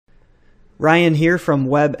Ryan here from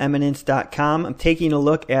WebEminence.com. I'm taking a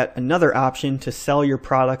look at another option to sell your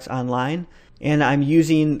products online, and I'm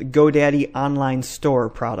using the GoDaddy Online Store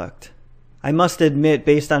product. I must admit,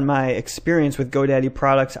 based on my experience with GoDaddy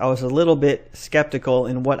products, I was a little bit skeptical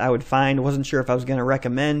in what I would find. I wasn't sure if I was going to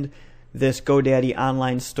recommend this GoDaddy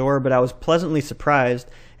Online Store, but I was pleasantly surprised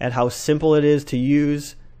at how simple it is to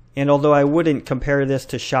use. And although I wouldn't compare this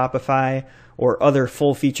to Shopify or other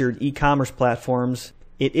full-featured e-commerce platforms,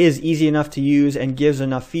 it is easy enough to use and gives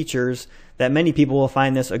enough features that many people will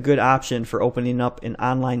find this a good option for opening up an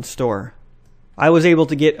online store. I was able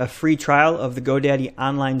to get a free trial of the GoDaddy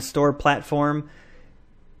Online Store platform.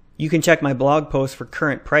 You can check my blog post for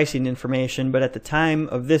current pricing information, but at the time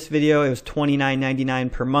of this video, it was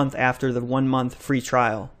 $29.99 per month after the 1-month free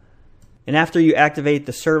trial. And after you activate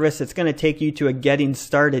the service, it's going to take you to a getting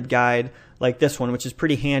started guide like this one, which is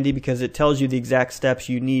pretty handy because it tells you the exact steps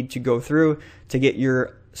you need to go through to get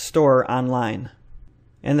your store online.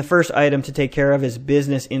 And the first item to take care of is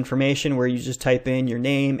business information, where you just type in your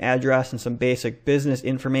name, address, and some basic business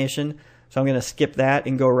information. So I'm going to skip that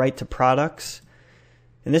and go right to products.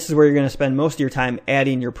 And this is where you're going to spend most of your time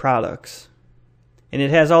adding your products. And it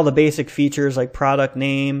has all the basic features like product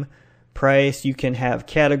name, price. You can have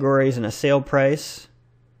categories and a sale price.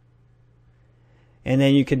 And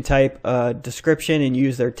then you can type a description and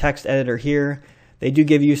use their text editor here. They do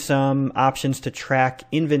give you some options to track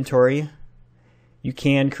inventory. You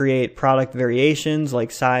can create product variations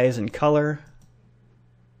like size and color.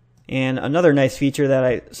 And another nice feature that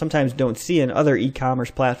I sometimes don't see in other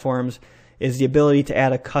e-commerce platforms is the ability to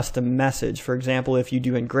add a custom message. For example, if you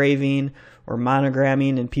do engraving or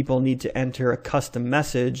monogramming and people need to enter a custom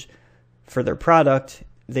message for their product,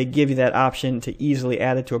 they give you that option to easily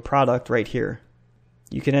add it to a product right here.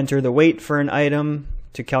 You can enter the weight for an item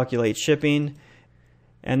to calculate shipping,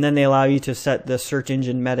 and then they allow you to set the search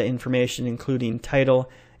engine meta information, including title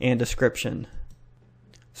and description.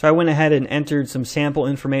 So I went ahead and entered some sample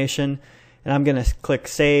information, and I'm going to click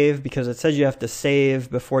save because it says you have to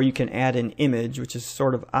save before you can add an image, which is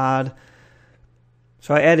sort of odd.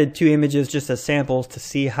 So I added 2 images just as samples to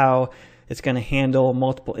see how it's going to handle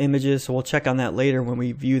multiple images, so we'll check on that later when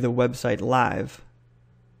we view the website live.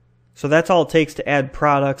 So that's all it takes to add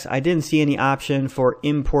products. I didn't see any option for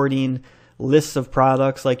importing lists of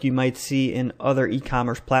products like you might see in other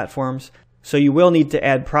e-commerce platforms. So you will need to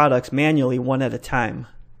add products manually one at a time.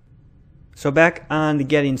 So back on the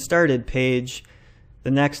Getting Started page, the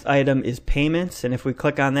next item is payments. And if we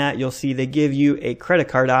click on that, you'll see they give you a credit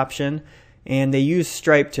card option. And they use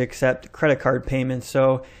Stripe to accept credit card payments.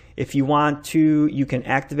 So if you want to, you can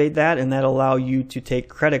activate that, and that'll allow you to take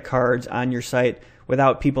credit cards on your site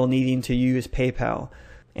without people needing to use PayPal.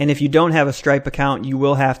 And if you don't have a Stripe account, you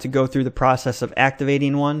will have to go through the process of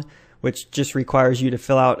activating one, which just requires you to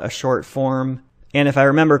fill out a short form. And if I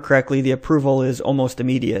remember correctly, the approval is almost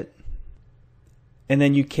immediate. And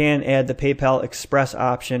then you can add the PayPal Express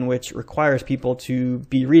option, which requires people to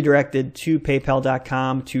be redirected to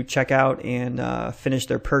PayPal.com to check out and finish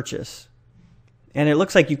their purchase. And it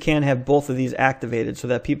looks like you can have both of these activated so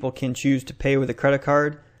that people can choose to pay with a credit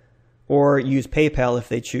card or use PayPal if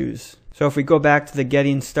they choose. So if we go back to the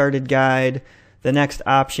Getting Started guide, the next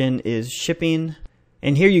option is shipping.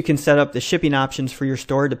 And here you can set up the shipping options for your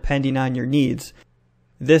store depending on your needs.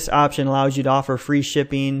 This option allows you to offer free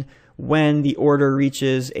shipping when the order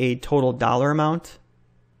reaches a total dollar amount.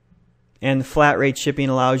 And flat rate shipping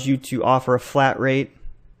allows you to offer a flat rate,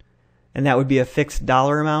 and that would be a fixed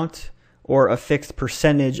dollar amount or a fixed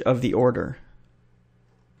percentage of the order.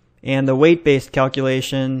 And the weight-based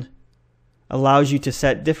calculation allows you to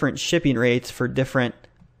set different shipping rates for different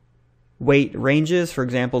weight ranges. For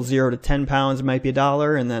example, 0 to 10 pounds might be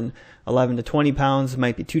 $1, and then 11 to 20 pounds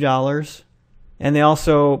might be $2. And they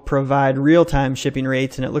also provide real-time shipping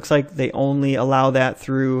rates, and it looks like they only allow that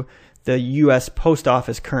through the US Post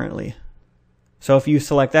Office currently. So if you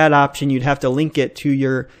select that option, you'd have to link it to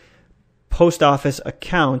your post office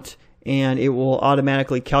account, and it will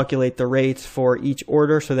automatically calculate the rates for each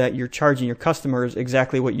order so that you're charging your customers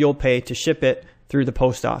exactly what you'll pay to ship it through the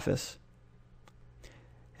post office.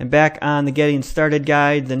 And back on the Getting Started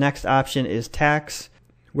guide, the next option is tax,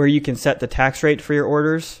 where you can set the tax rate for your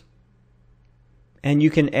orders. And you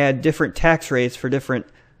can add different tax rates for different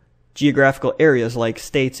geographical areas like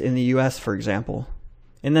states in the US, for example.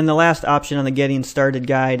 And then the last option on the Getting Started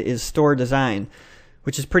guide is store design,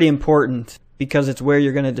 which is pretty important because it's where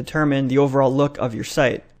you're going to determine the overall look of your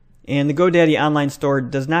site. And the GoDaddy Online Store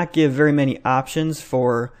does not give very many options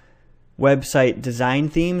for website design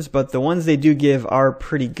themes, but the ones they do give are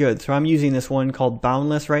pretty good. So I'm using this one called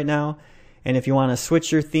Boundless right now. And if you want to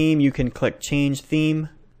switch your theme, you can click Change Theme.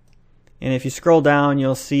 And if you scroll down,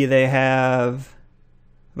 you'll see they have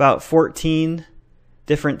about 14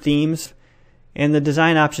 different themes. And the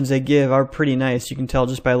design options they give are pretty nice. You can tell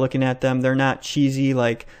just by looking at them. They're not cheesy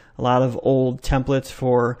like a lot of old templates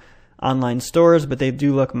for online stores, but they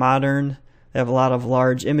do look modern. They have a lot of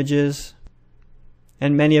large images.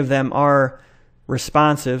 And many of them are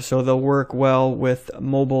responsive, so they'll work well with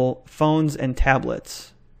mobile phones and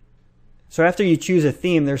tablets. So after you choose a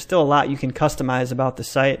theme, there's still a lot you can customize about the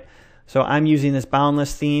site. So I'm using this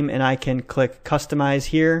boundless theme, and I can click customize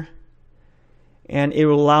here, and it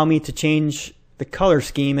will allow me to change the color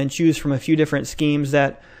scheme and choose from a few different schemes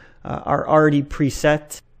that are already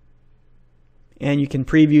preset. And you can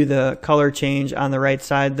preview the color change on the right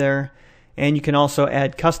side there. And you can also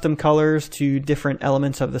add custom colors to different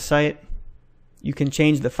elements of the site. You can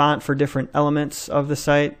change the font for different elements of the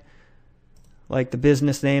site, like the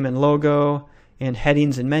business name and logo, and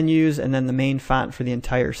headings and menus, and then the main font for the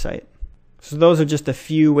entire site. So those are just a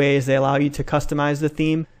few ways they allow you to customize the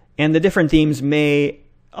theme. And the different themes may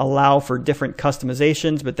allow for different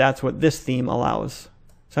customizations, but that's what this theme allows.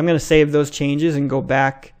 So I'm going to save those changes and go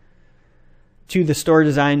back to the store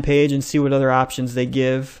design page and see what other options they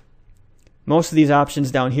give. Most of these options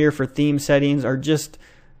down here for theme settings are just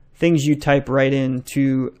things you type right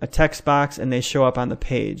into a text box and they show up on the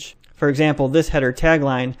page. For example, this header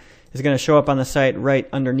tagline is going to show up on the site right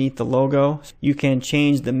underneath the logo. You can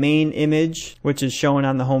change the main image, which is shown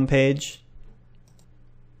on the home page.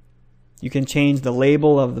 You can change the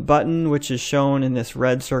label of the button, which is shown in this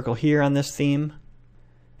red circle here on this theme.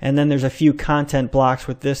 And then there's a few content blocks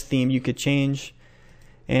with this theme you could change.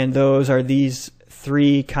 And those are these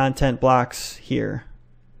 3 content blocks here.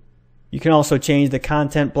 You can also change the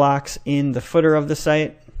content blocks in the footer of the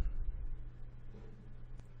site.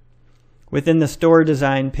 Within the store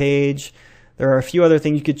design page, there are a few other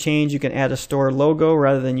things you could change. You can add a store logo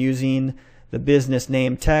rather than using the business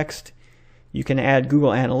name text. You can add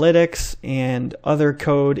Google Analytics and other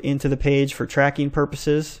code into the page for tracking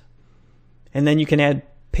purposes. And then you can add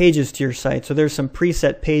pages to your site. So there's some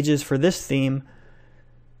preset pages for this theme.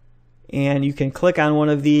 And you can click on one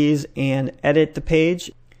of these and edit the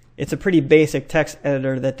page. It's a pretty basic text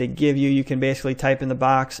editor that they give you. You can basically type in the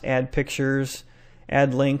box, add pictures,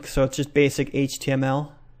 add links. So it's just basic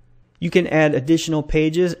HTML. You can add additional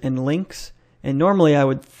pages and links. And normally I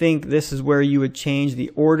would think this is where you would change the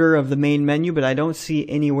order of the main menu, but I don't see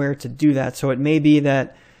anywhere to do that. So it may be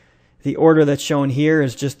that the order that's shown here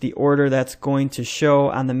is just the order that's going to show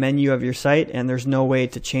on the menu of your site, and there's no way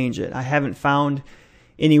to change it. I haven't found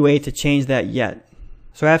any way to change that yet.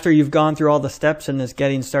 So after you've gone through all the steps in this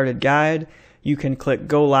Getting Started guide, you can click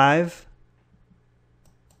Go Live.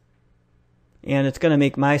 And it's going to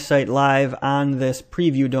make my site live on this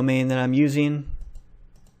preview domain that I'm using.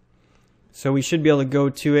 So we should be able to go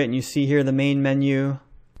to it, and you see here the main menu.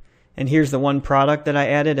 And here's the one product that I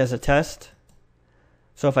added as a test.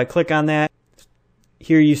 So if I click on that,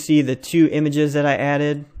 here you see the 2 images that I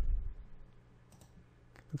added.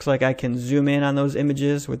 Looks like I can zoom in on those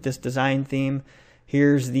images with this design theme.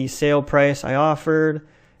 Here's the sale price I offered.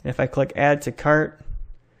 And if I click Add to Cart,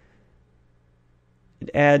 it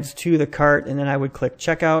adds to the cart, and then I would click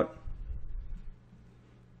Checkout.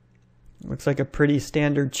 Looks like a pretty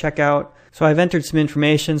standard checkout. So I've entered some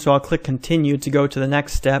information, so I'll click Continue to go to the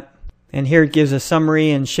next step. And here it gives a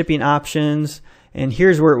summary and shipping options. And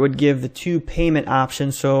here's where it would give the 2 payment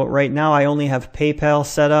options. So right now I only have PayPal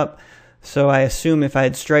set up. So I assume if I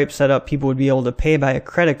had Stripe set up, people would be able to pay by a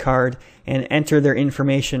credit card and enter their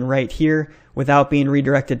information right here without being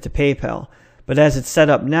redirected to PayPal. But as it's set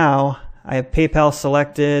up now, I have PayPal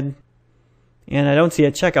selected. And I don't see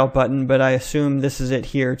a checkout button, but I assume this is it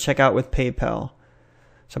here, checkout with PayPal.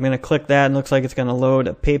 So I'm going to click that, and it looks like it's going to load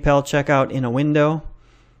a PayPal checkout in a window.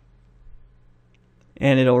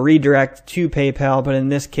 And it'll redirect to PayPal, but in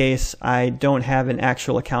this case, I don't have an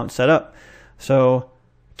actual account set up. So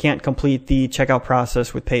can't complete the checkout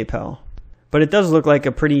process with PayPal. But it does look like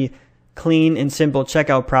a pretty clean and simple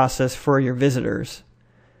checkout process for your visitors.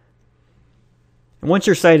 And once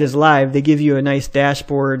your site is live, they give you a nice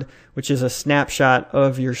dashboard, which is a snapshot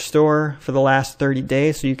of your store for the last 30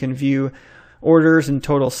 days. So you can view orders and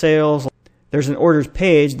total sales. There's an orders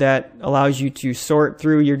page that allows you to sort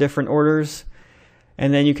through your different orders.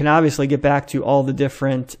 And then you can obviously get back to all the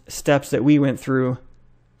different steps that we went through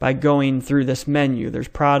by going through this menu. There's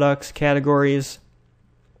products, categories.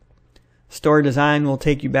 Store design will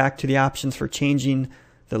take you back to the options for changing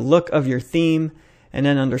the look of your theme. And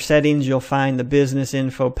then under settings, you'll find the business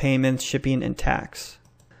info, payments, shipping, and tax.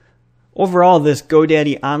 Overall, this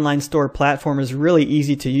GoDaddy Online Store platform is really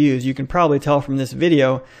easy to use. You can probably tell from this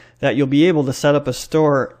video that you'll be able to set up a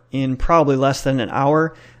store in probably less than an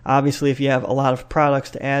hour. Obviously, if you have a lot of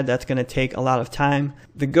products to add, that's going to take a lot of time.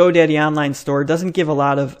 The GoDaddy Online Store doesn't give a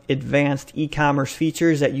lot of advanced e-commerce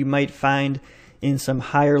features that you might find in some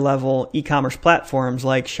higher level e-commerce platforms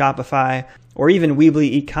like Shopify or even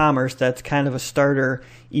Weebly eCommerce. That's kind of a starter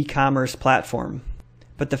e-commerce platform.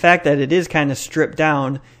 But the fact that it is kind of stripped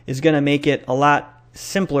down is going to make it a lot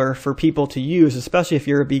simpler for people to use, especially if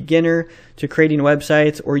you're a beginner to creating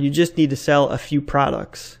websites or you just need to sell a few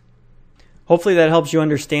products. Hopefully that helps you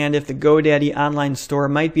understand if the GoDaddy Online Store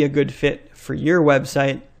might be a good fit for your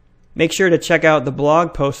website. Make sure to check out the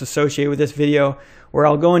blog post associated with this video where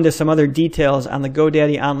I'll go into some other details on the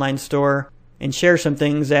GoDaddy Online Store and share some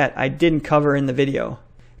things that I didn't cover in the video.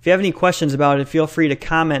 If you have any questions about it, feel free to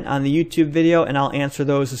comment on the YouTube video and I'll answer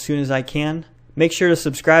those as soon as I can. Make sure to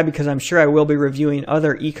subscribe because I'm sure I will be reviewing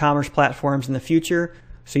other e-commerce platforms in the future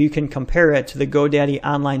so you can compare it to the GoDaddy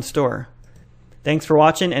Online Store. Thanks for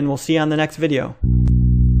watching and we'll see you on the next video.